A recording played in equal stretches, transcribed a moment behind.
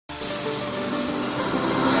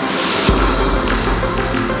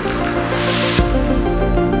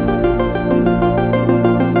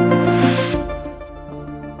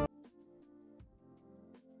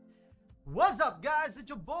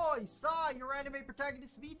boy, Sai, your anime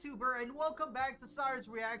protagonist VTuber, and welcome back to Sai's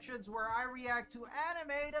Reactions, where I react to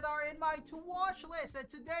anime that are in my to-watch list. And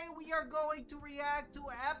today we are going to react to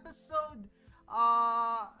episode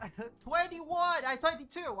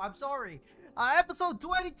 22, I'm sorry. Episode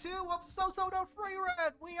 22 of Sousou the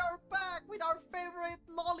Frieren. We are back with our favorite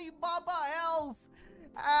Lollibaba elf.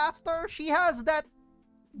 After she has that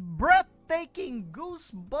breathtaking,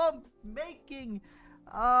 goosebump making,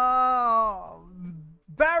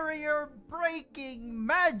 barrier breaking,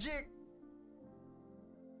 magic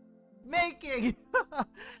making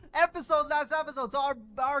last episode. So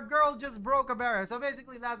our girl just broke a barrier. So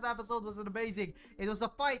basically last episode was amazing. It was a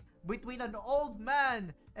fight between an old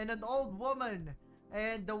man and an old woman,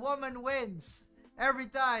 and the woman wins every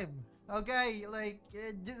time. Okay, like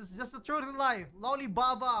just the truth in life.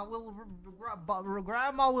 Lollibaba will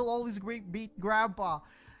grandma will always beat grandpa.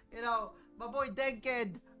 You know, my boy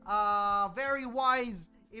Denken, very wise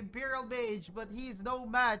Imperial Mage, but he's no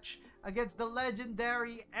match against the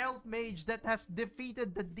legendary Elf Mage that has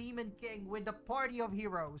defeated the Demon King with the party of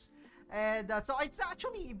heroes. And so it's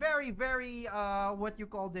actually very, what you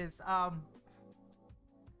call this, I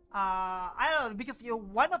don't know, because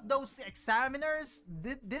one of those examiners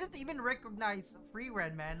didn't even recognize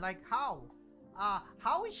Frieren, man. Like, how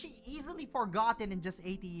is she easily forgotten in just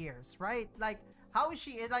 80 years, right? Like, how is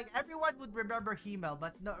she, like, everyone would remember Himmel,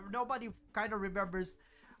 but nobody kind of remembers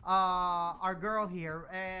our girl here.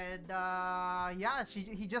 And yeah,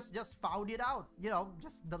 he just found it out, you know,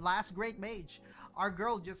 just the last great mage. Our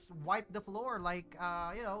girl just wiped the floor, like,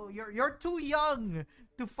 you know, you're too young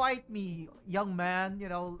to fight me, young man, you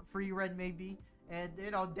know, Frieren maybe. And,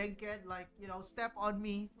 you know, Denken, like, you know, step on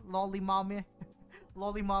me, lolly mama,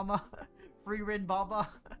 Frieren baba.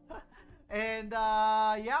 And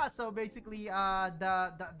yeah, so basically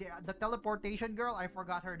the teleportation girl, I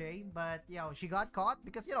forgot her name, but you know, she got caught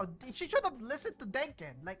because, you know, she should have listened to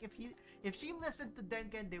Denken. Like, if she listened to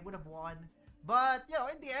Denken, they would have won. But, you know,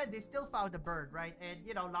 in the end, they still found the bird, right? And,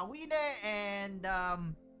 you know, Lawine and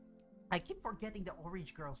I keep forgetting the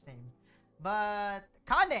orange girl's name, but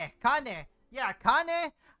Kane. Yeah,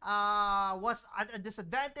 Kane was at a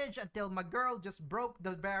disadvantage until my girl just broke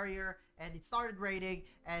the barrier and it started raining,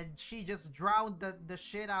 and she just drowned the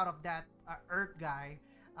shit out of that Earth guy,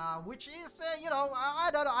 which is, you know,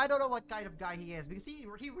 I don't know what kind of guy he is, because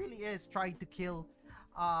he really is trying to kill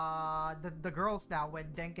the girls now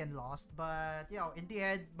when Denken lost. But, you know, in the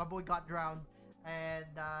end, my boy got drowned, and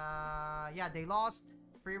yeah, they lost.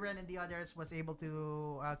 Frieren and the others was able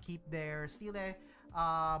to keep their stele.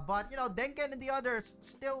 But, you know, Denken and the others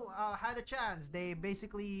still had a chance. They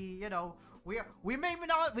basically, you know, we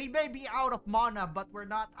may be out of mana, but we're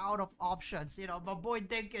not out of options. You know, my boy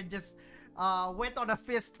Denken just went on a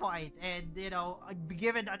fist fight, and, you know,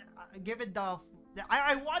 given the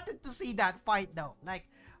I wanted to see that fight though. Like,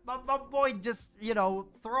 my boy just, you know,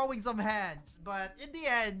 throwing some hands, but in the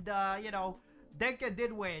end, you know, Denken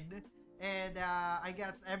did win. And I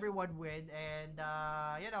guess everyone win, and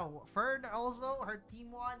you know, Fern also, her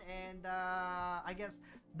team won, and I guess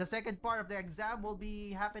the second part of the exam will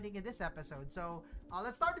be happening in this episode. So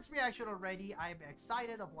let's start this reaction already. I'm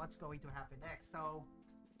excited of what's going to happen next. So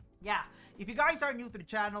yeah, if you guys are new to the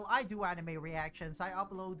channel, I do anime reactions, I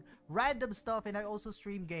upload random stuff, and I also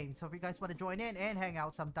stream games. So if you guys want to join in and hang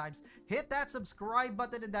out sometimes, hit that subscribe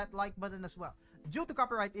button and that like button as well. Due to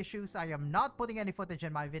copyright issues, I am not putting any footage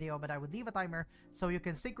in my video, but I would leave a timer so you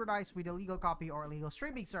can synchronize with a legal copy or a legal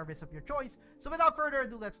streaming service of your choice. So without further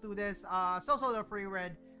ado, let's do this. Sousou the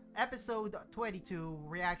Frieren, episode 22,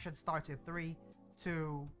 reaction starts in 3,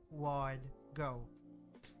 2, 1, go.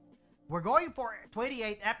 We're going for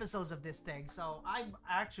 28 episodes of this thing, so I'm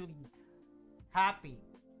actually happy.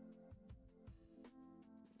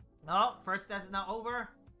 Oh, first test is now over.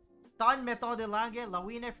 Tan Metode Lange,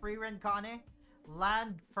 Lawine, Frieren, Kane,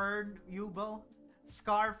 Land, Fern, Yubel,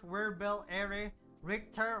 Scarf, Werbel, Ere,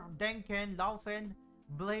 Richter, Denken, Laufen,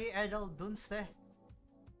 Blay, Edel, Dunste.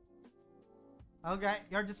 Okay,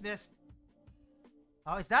 you're dismissed.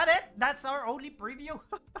 Oh, is that it? That's our only preview?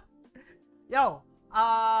 Yo,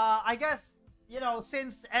 I guess, you know,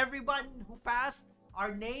 since everyone who passed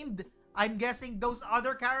are named, I'm guessing those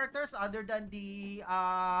other characters other than the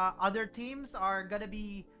other teams are gonna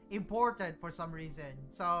be important for some reason.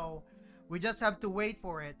 So we just have to wait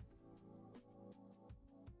for it.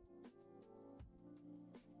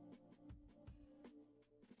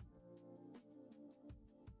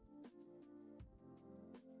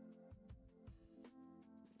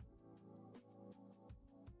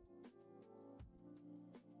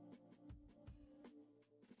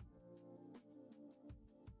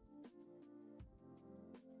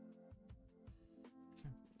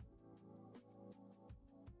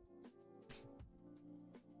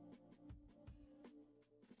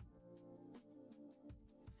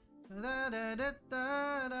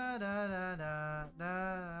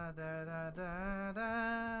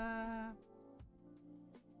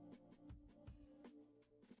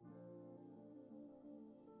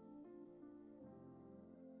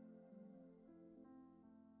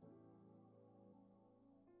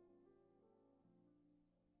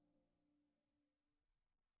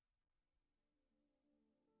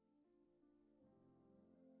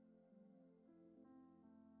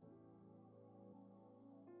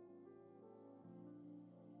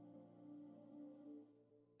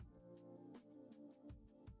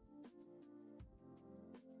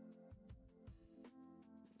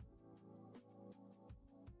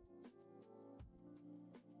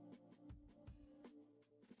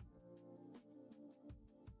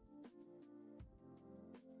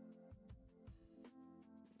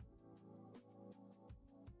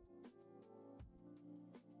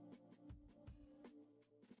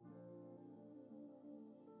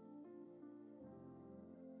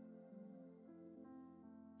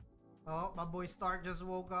 Oh, my boy Stark just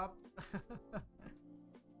woke up.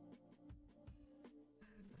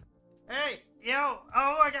 Hey, yo!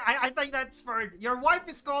 Oh my god, I think that's for your wife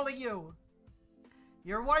is calling you.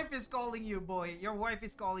 Your wife is calling you, boy. Your wife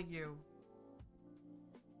is calling you.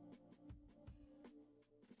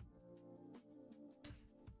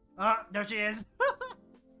 Ah, there she is.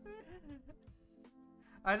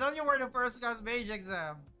 I thought you were the first class mage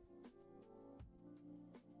exam.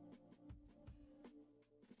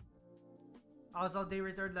 Also, they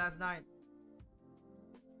returned last night.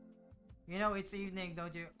 You know, it's evening,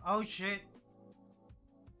 don't you? Oh shit.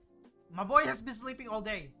 My boy has been sleeping all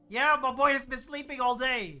day. Yeah, my boy has been sleeping all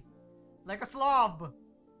day. Like a slob.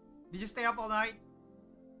 Did you stay up all night?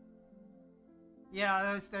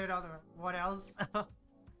 Yeah, I stayed out. What else?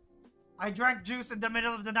 I drank juice in the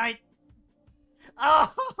middle of the night.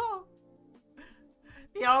 Oh!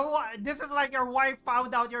 Yo, this is like your wife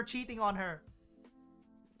found out you're cheating on her.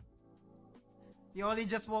 You only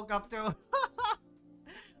just woke up too.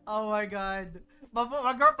 Oh my god.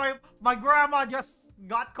 My grandma just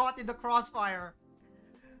got caught in the crossfire.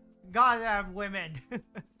 Goddamn women.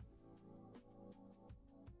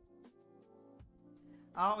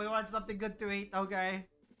 Oh, we want something good to eat. Okay.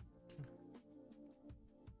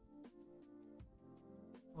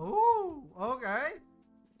 Ooh, okay.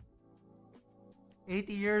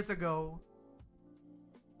 80 years ago.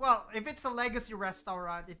 Well, if it's a legacy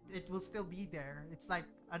restaurant, it will still be there. It's like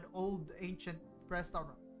an old, ancient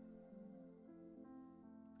restaurant.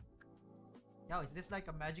 Yo, is this like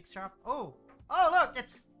a magic shop? Oh! Oh, look!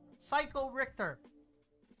 It's Psycho Richter.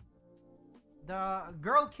 The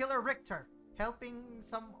girl killer Richter. Helping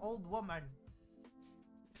some old woman.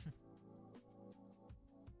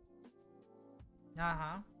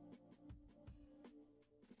 Uh-huh.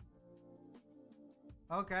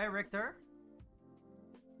 Okay, Richter.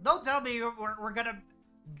 Don't tell me we're gonna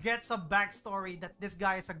get some backstory that this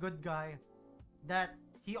guy is a good guy. That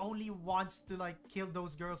he only wants to like kill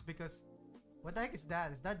those girls because... What the heck is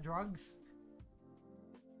that? Is that drugs?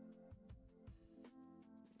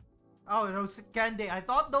 Oh, those candy. I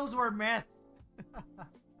thought those were meth.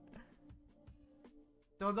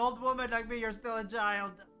 To an old woman like me, you're still a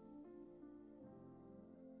child.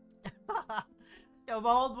 Yo,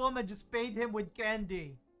 my old woman just paid him with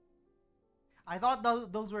candy. I thought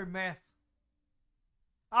those were meth.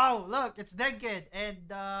 Oh, look, it's Denkid and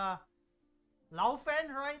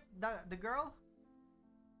Laufen, right? The girl?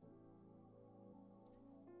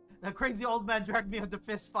 The crazy old man dragged me on the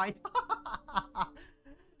fist fight.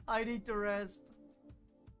 I need to rest.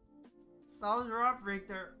 Sounds rough,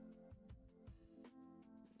 Richter.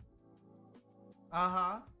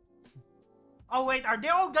 Uh-huh. Oh wait, are they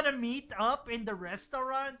all gonna meet up in the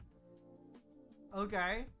restaurant?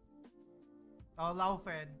 Okay. Oh,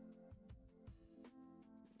 Laufen.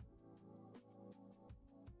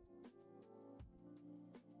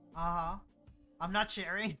 Uh-huh. I'm not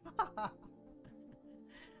sharing.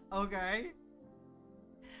 Okay.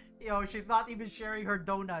 Yo, she's not even sharing her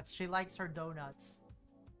donuts. She likes her donuts.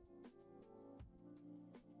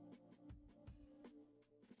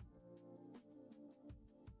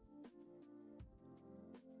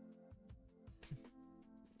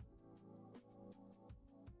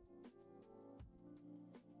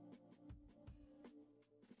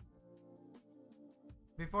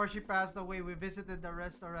 Before she passed away, we visited the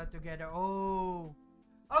restaurant together. Oh.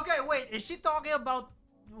 Okay, wait. Is she talking about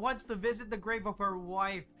wants to visit the grave of her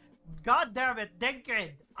wife? God damn it,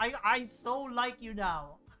 Denkid. I so like you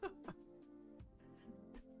now.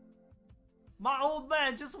 My old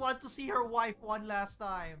man just want to see her wife one last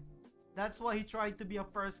time. That's why he tried to be a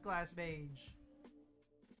first class mage.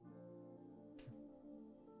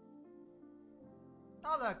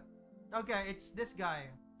 Oh look. Okay, it's this guy.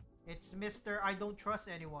 It's Mr. I don't trust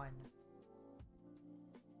anyone.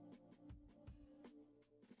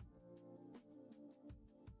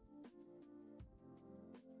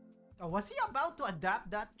 Oh, was he about to adapt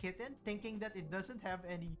that kitten, thinking that it doesn't have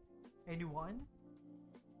anyone?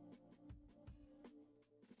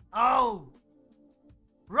 Oh!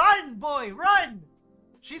 Run, boy, run!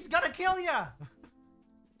 She's gonna kill ya!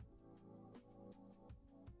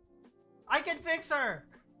 I can fix her!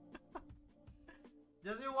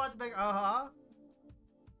 Does you want big? Uh-huh.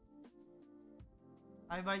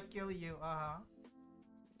 I might kill you. Uh-huh.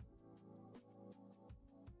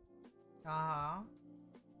 Uh-huh.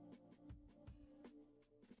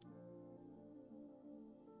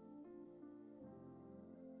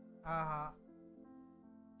 Uh-huh.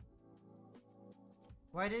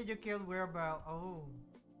 Why did you kill Werebel? Oh.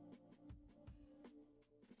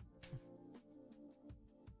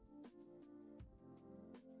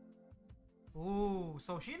 Ooh,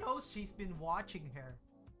 so she knows she's been watching her.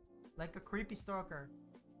 Like a creepy stalker.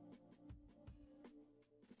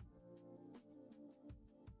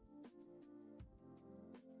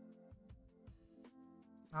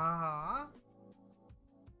 Uh-huh.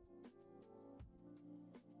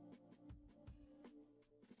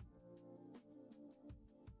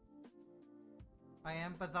 I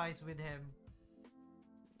empathize with him.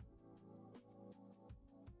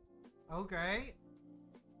 Okay.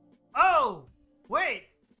 Oh! Wait!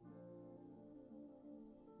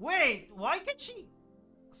 Wait! Why can she...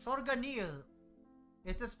 Sorganil.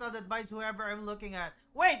 It's a spell that binds whoever I'm looking at.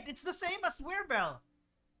 Wait! It's the same as Werebel!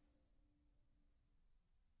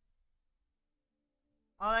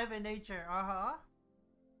 Alive in nature. Uh-huh.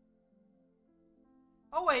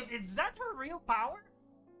 Oh wait, is that her real power?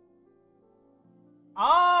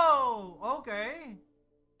 Oh! Okay.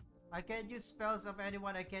 I can't use spells of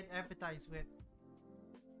anyone I can't empathize with.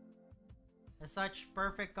 As such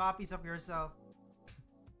perfect copies of yourself.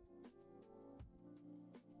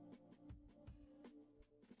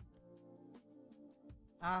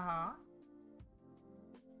 Uh-huh.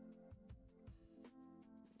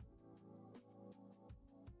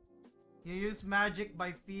 You use magic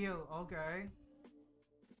by feel. Okay.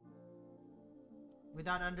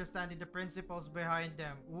 Without understanding the principles behind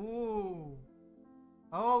them. Ooh.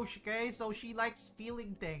 Oh, okay. So she likes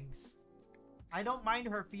feeling things. I don't mind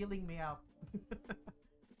her feeling me up.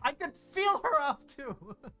 I could feel her up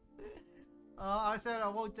too. I said I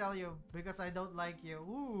won't tell you because I don't like you.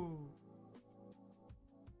 Ooh.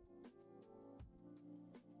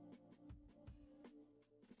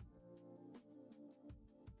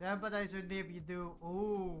 Empathize with me if you do.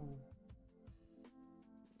 Ooh.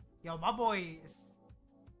 Yo, my boy is...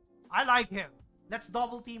 I like him. Let's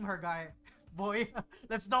double team her, guy. Boy,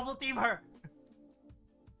 let's double team her.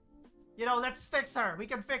 You know, let's fix her. We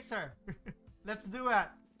can fix her. Let's do it.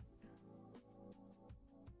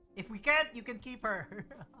 If we can't, you can keep her.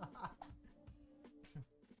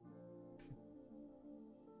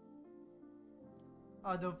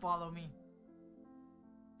 Oh, don't follow me.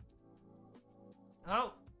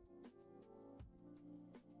 Oh.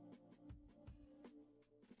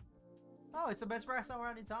 Oh, it's the best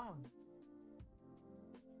restaurant in town.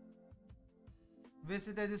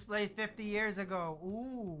 Visited this place 50 years ago.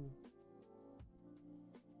 Ooh.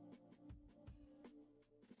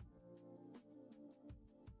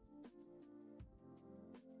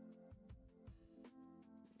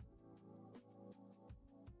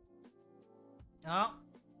 Oh.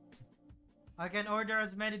 I can order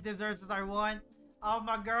as many desserts as I want. Oh,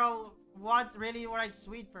 my girl wants really like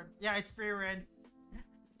sweet for... Yeah, it's Frieren.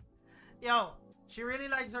 Yo, she really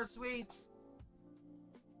likes her sweets.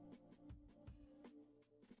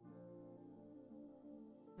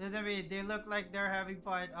 Listen to me, they look like they're having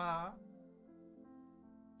fun. Uh-huh.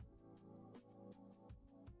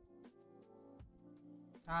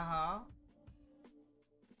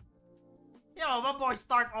 Yo, my boy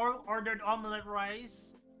Stark ordered omelet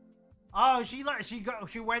rice. Oh, she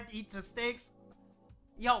went eat the steaks.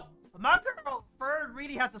 Yo, my girl Fern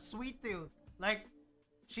really has a sweet tooth. Like,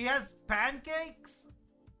 she has pancakes,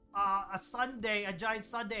 a sundae, a giant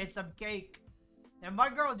sundae, and some cake. And my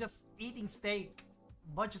girl just eating steak,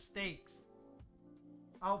 bunch of steaks.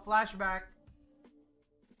 Oh, flashback.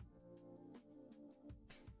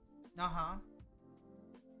 Uh huh.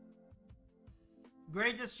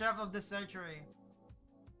 Greatest chef of the century.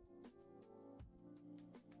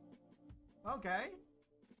 Okay.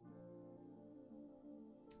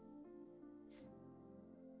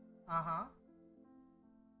 Uh-huh.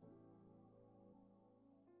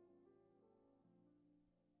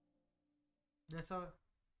 There's a...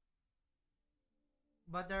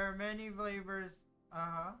 But there are many flavors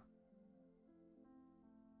Uh-huh.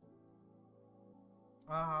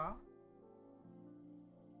 Uh-huh.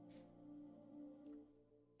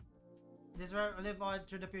 This will live on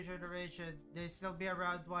through the future generations. They still be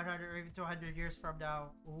around 100 or even 200 years from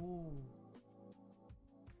now. Ooh.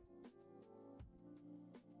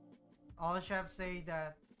 All chefs say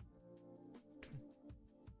that.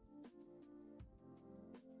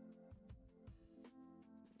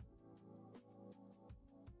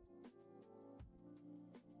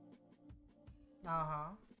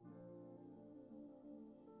 Uh-huh.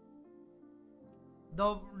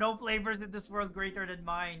 No flavors in this world greater than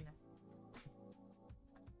mine.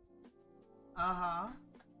 Uh-huh.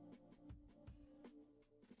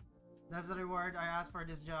 That's the reward I asked for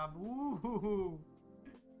this job. Ooh.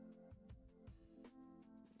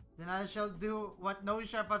 Then I shall do what no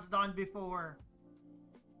chef has done before.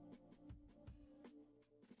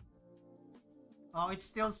 Oh, it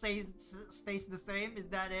still stays the same? Is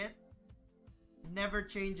that it? It never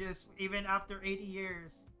changes even after 80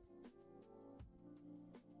 years.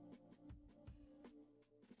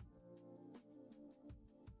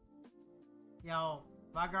 Yo,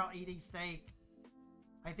 my girl eating steak.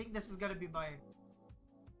 I think this is gonna be my...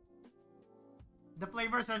 The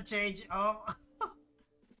flavors have changed. Oh.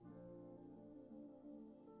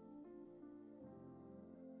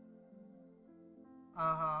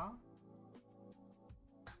 Uh-huh.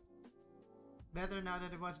 Better now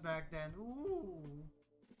than it was back then. Ooh.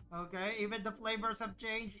 Okay, even the flavors have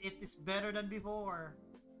changed. It is better than before.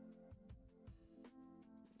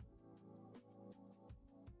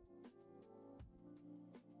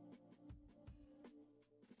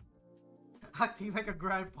 Acting like a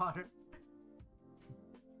grandfather.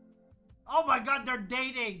 Oh my god, they're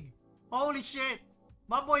dating! Holy shit!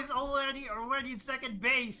 My boy's already in second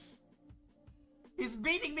base! He's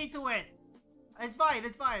beating me to it! It's fine,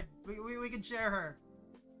 it's fine. We can share her.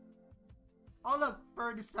 Oh look,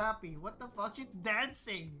 Fern is happy. What the fuck? She's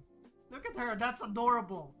dancing! Look at her, that's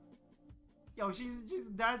adorable. Yo, she's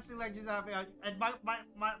dancing like she's happy. And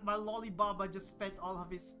my lollibaba just spent all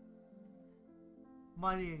of his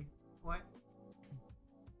money. What?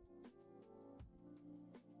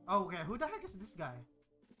 Oh, okay, who the heck is this guy?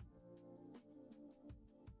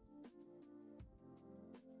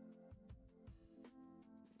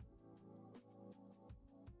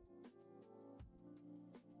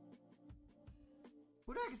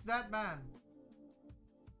 Who the heck is that man?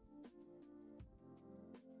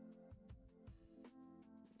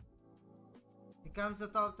 He comes to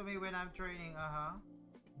talk to me when I'm training, uh-huh.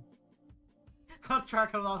 I'll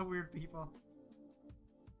track a lot of weird people.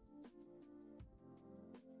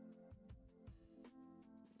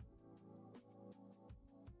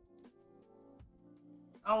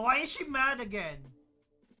 Oh, why is she mad again?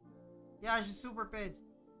 Yeah, she's super pissed.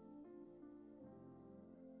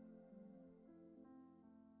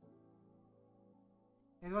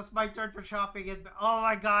 It was my turn for shopping and oh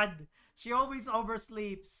my god, she always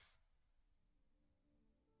oversleeps.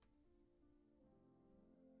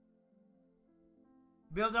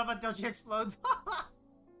 Build up until she explodes.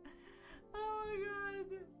 Oh my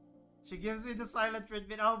god. She gives me the silent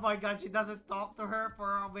treatment. Oh my god, she doesn't talk to her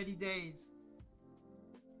for how many days?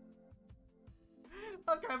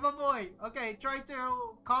 Okay, my boy. Okay, try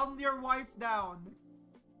to calm your wife down.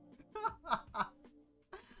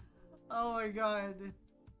 Oh my god.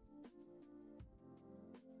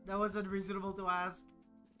 That wasn't reasonable to ask.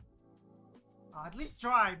 At least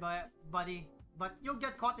try, buddy. But you'll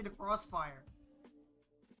get caught in the crossfire.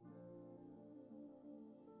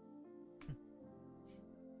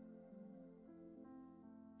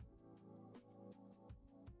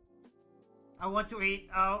 I want to eat.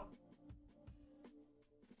 Oh.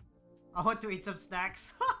 I want to eat some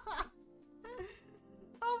snacks.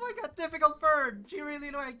 Oh my god, typical Fern. She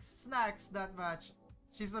really likes snacks that much.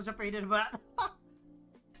 She's such a pain in the butt.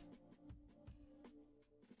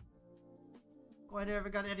 Why never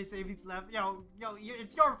got any savings left? Yo,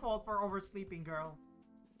 it's your fault for oversleeping, girl.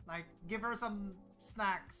 Like, give her some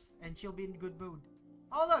snacks and she'll be in good mood.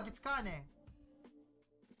 Oh look, it's Kane.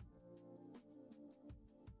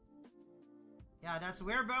 Yeah, that's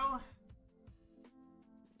Weirbo.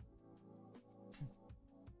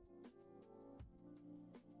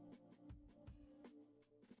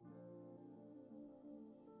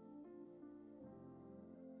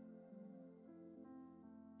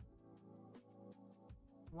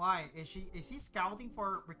 Why? Is he scouting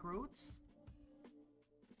for recruits?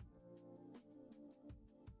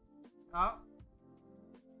 Oh.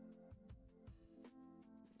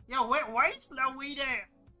 Yo, why is Lawide?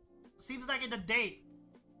 Seems like in a date.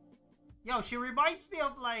 Yo, she reminds me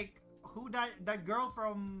of like who that girl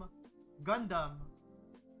from Gundam.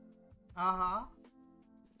 Uh-huh.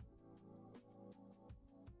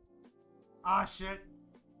 Ah, shit.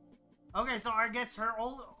 Okay, so I guess her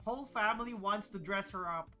whole family wants to dress her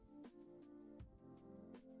up.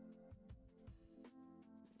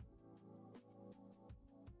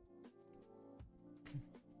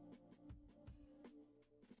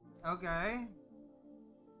 Okay.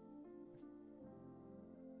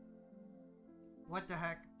 What the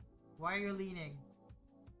heck? Why are you leaning?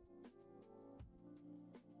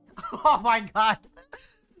 Oh my god!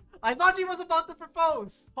 I thought she was about to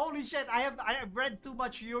propose! Holy shit, I have read too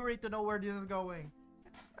much Yuri to know where this is going.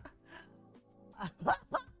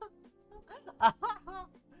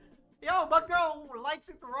 Yo, my girl likes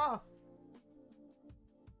it rough.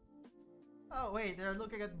 Oh wait, they're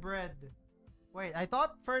looking at bread. Wait, I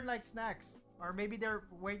thought Fern likes snacks. Or maybe they're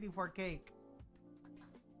waiting for cake.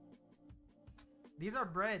 These are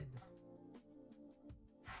bread.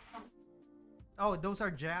 Oh, those are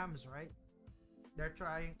jams, right? They're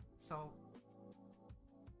trying, so...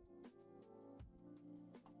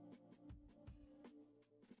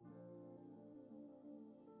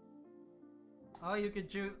 Oh, you can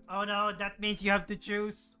choose. Oh no, that means you have to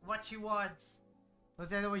choose what she wants.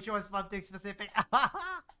 Because anyway, she wants something specific.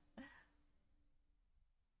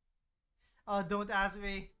 Oh, don't ask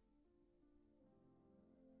me.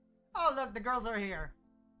 Oh, look, the girls are here.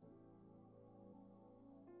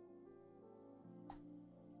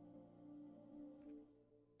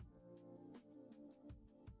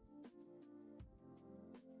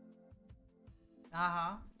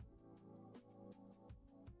 Uh-huh.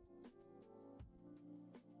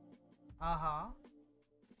 Uh-huh.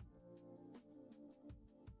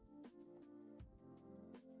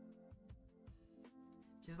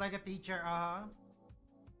 She's like a teacher, uh-huh.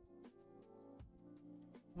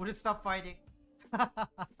 Wouldn't stop fighting.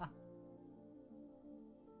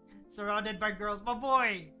 Surrounded by girls. My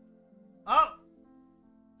boy! Oh!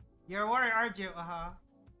 You're worried, aren't you? Uh-huh.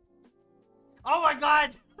 Oh my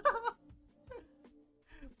god!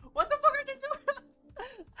 What the fuck are they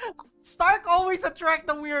doing? Stark always attract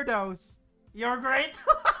the weirdos. You're great.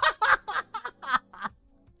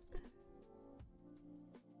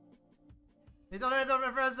 Little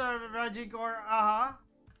Professor Magic or uh-huh.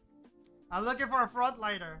 I'm looking for a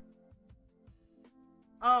frontliner.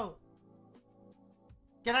 Oh.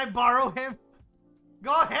 Can I borrow him?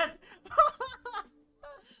 Go ahead.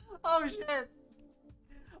 Oh shit.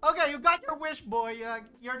 Okay, you got your wish, boy.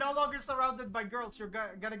 You're no longer surrounded by girls. You're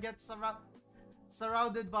gonna get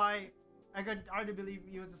surrounded by... I could hardly believe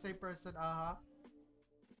you was the same person. Uh-huh.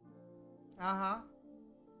 Uh-huh.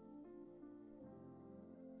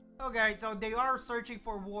 Okay, so they are searching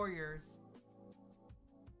for warriors.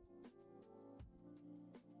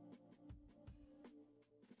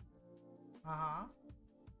 Uh-huh.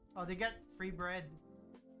 Oh, they get free bread.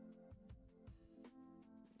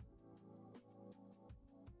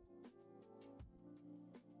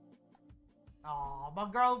 Oh, my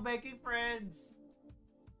girl making friends.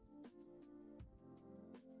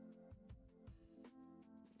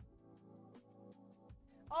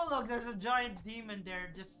 Oh look, there's a giant demon there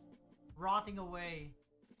just rotting away.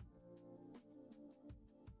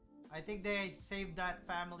 I think they saved that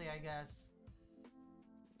family, I guess.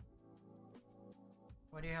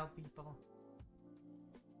 Why do you help people?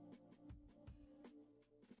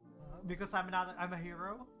 Because I'm a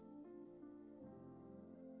hero?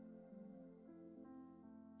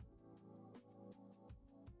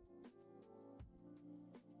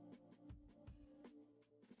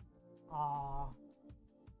 Aww.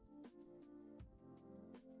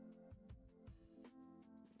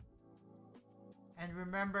 And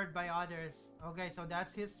remembered by others. Okay, so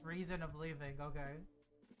that's his reason of living. Okay.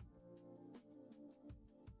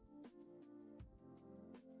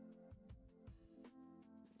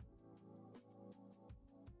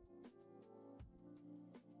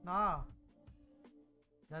 Ah,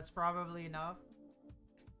 that's probably enough.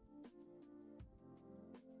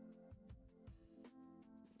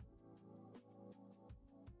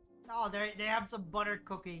 Oh, they have some buttered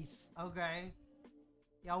cookies. Okay.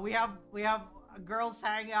 Yeah, we have girls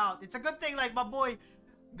hang out. It's a good thing like my boy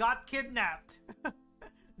got kidnapped.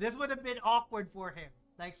 This would have been awkward for him.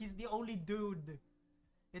 Like he's the only dude.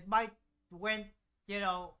 It might went,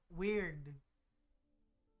 weird.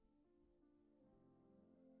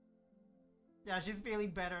 Yeah, she's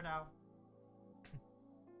feeling better now.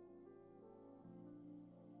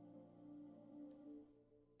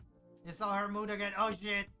 You saw her mood again. Oh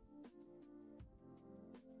shit.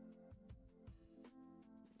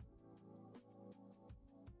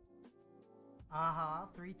 Uh-huh,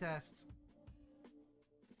 3 tests.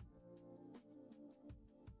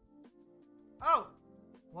 Oh!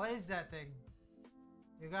 What is that thing?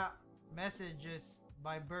 You got messages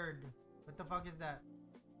by bird. What the fuck is that?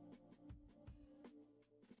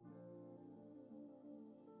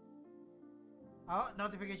 Oh,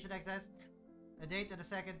 notification access. A date of the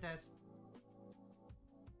second test.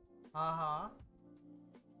 Uh-huh.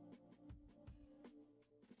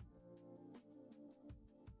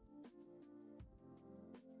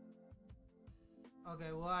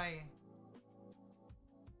 Okay, why?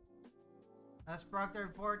 As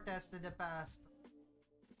Proctor 4 tests in the past.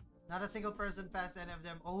 Not a single person passed any of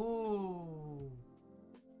them. Oh.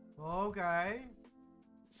 Okay.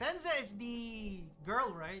 Senza is the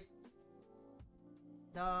girl, right?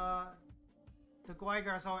 The kawaii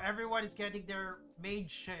girl. So everyone is getting their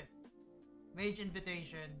mage shit. Mage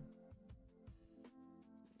invitation.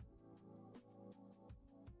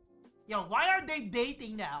 Yo, why are they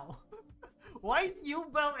dating now? Why is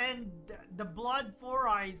Ubel and the Blood Four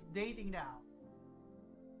Eyes dating now?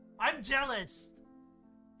 I'm jealous.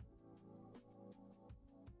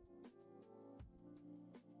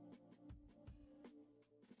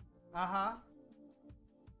 Uh-huh.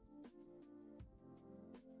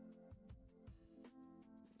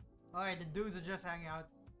 Alright, the dudes are just hanging out.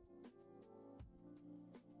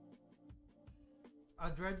 A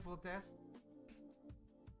dreadful test.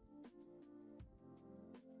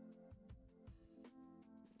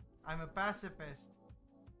 I'm a pacifist.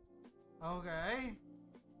 Okay.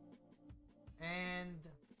 And...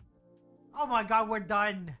 oh my god, we're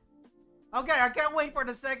done. Okay, I can't wait for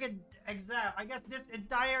the second exam. I guess this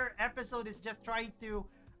entire episode is just trying to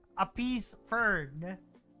appease Fern.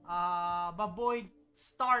 Baboy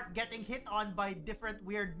start getting hit on by different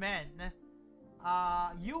weird men.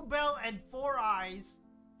 Ubel and Four Eyes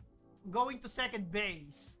going to second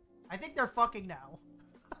base. I think they're fucking now.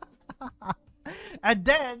 And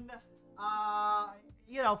then,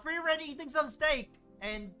 you know, Frieren eating some steak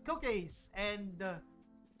and cookies and,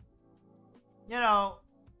 you know,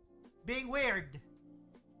 being weird.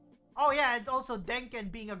 Oh yeah, and also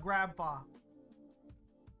Denken being a grandpa.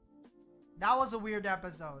 That was a weird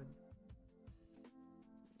episode.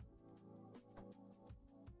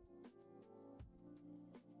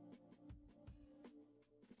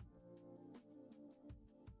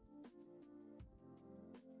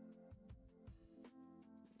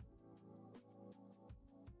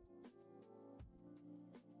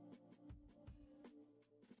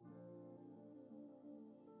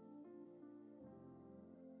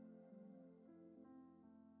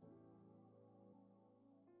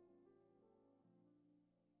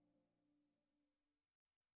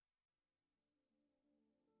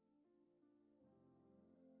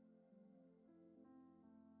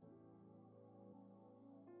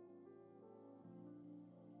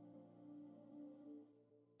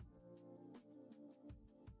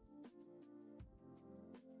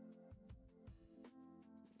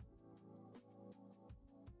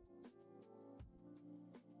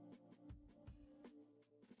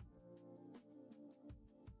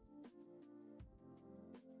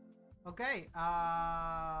 Okay,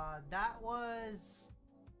 that was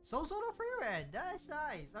Sousou no Frieren. That's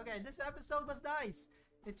nice. Okay, this episode was nice.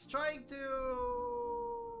 It's trying to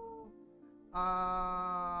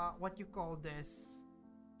what you call this?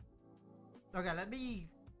 Okay, let me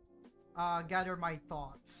gather my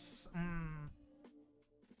thoughts.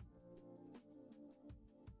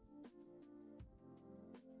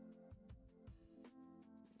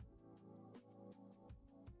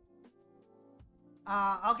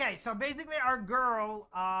 Okay, so basically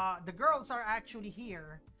the girls are actually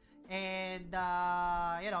here. And,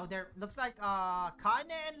 you know, there looks like, Kane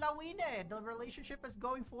and Lawine, the relationship is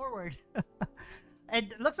going forward.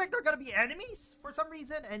 And looks like they're gonna be enemies for some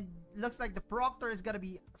reason. And looks like the proctor is gonna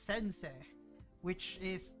be Sensei, which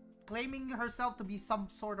is claiming herself to be some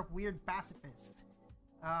sort of weird pacifist.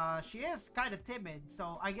 She is kind of timid,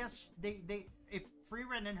 so I guess if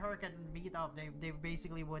Frieren and her can meet up, they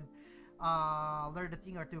basically would learn a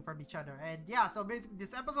thing or two from each other. And yeah, so basically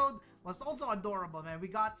this episode was also adorable, man. We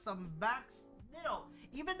got some you know,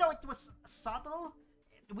 even though it was subtle,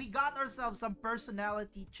 we got ourselves some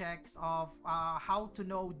personality checks of how to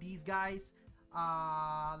know these guys,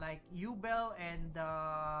 like Ubel and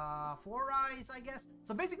Four Eyes, I guess.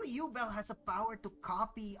 So basically Ubel has a power to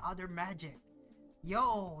copy other magic.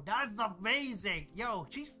 Yo, that's amazing. Yo,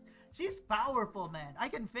 she's powerful, man. I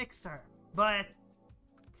can fix her. But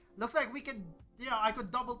looks like we can, you know, I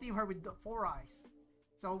could double team her with the Four Eyes.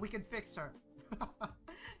 So we can fix her.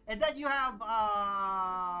 And then you have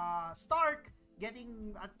Stark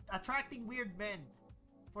attracting weird men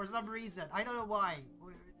for some reason. I don't know why.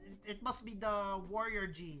 It must be the warrior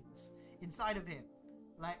genes inside of him,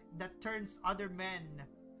 like that turns other men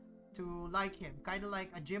to like him, kind of like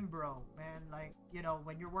a gym bro, man. Like, you know,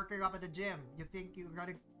 when you're working up at the gym, you think you're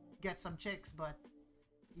gonna get some chicks, but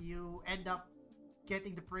you end up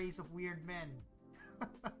getting the praise of weird men.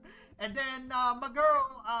 And then my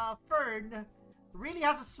girl Fern really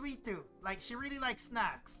has a sweet tooth. Like, she really likes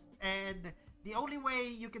snacks, and the only way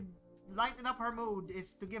you can lighten up her mood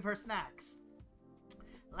is to give her snacks.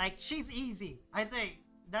 Like, she's easy. I think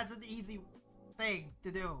that's an easy thing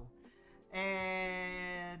to do.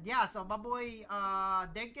 And yeah, so my boy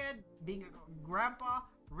Denken, being a grandpa,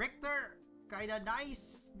 Richter, kinda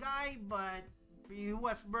nice guy, but he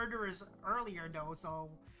was murderous earlier though,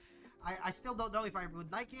 so I still don't know if I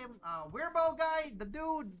would like him. Weirbo guy, the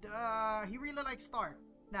dude, he really likes Stark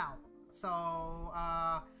now. So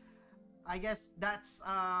I guess that's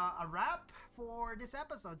a wrap for this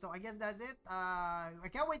episode. So I guess that's it. I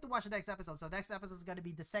can't wait to watch the next episode. So next episode is gonna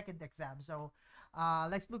be the second exam. So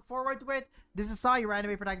let's look forward to it. This is Sai, your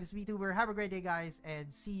anime protagonist VTuber. Have a great day, guys,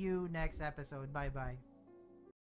 and see you next episode. Bye bye.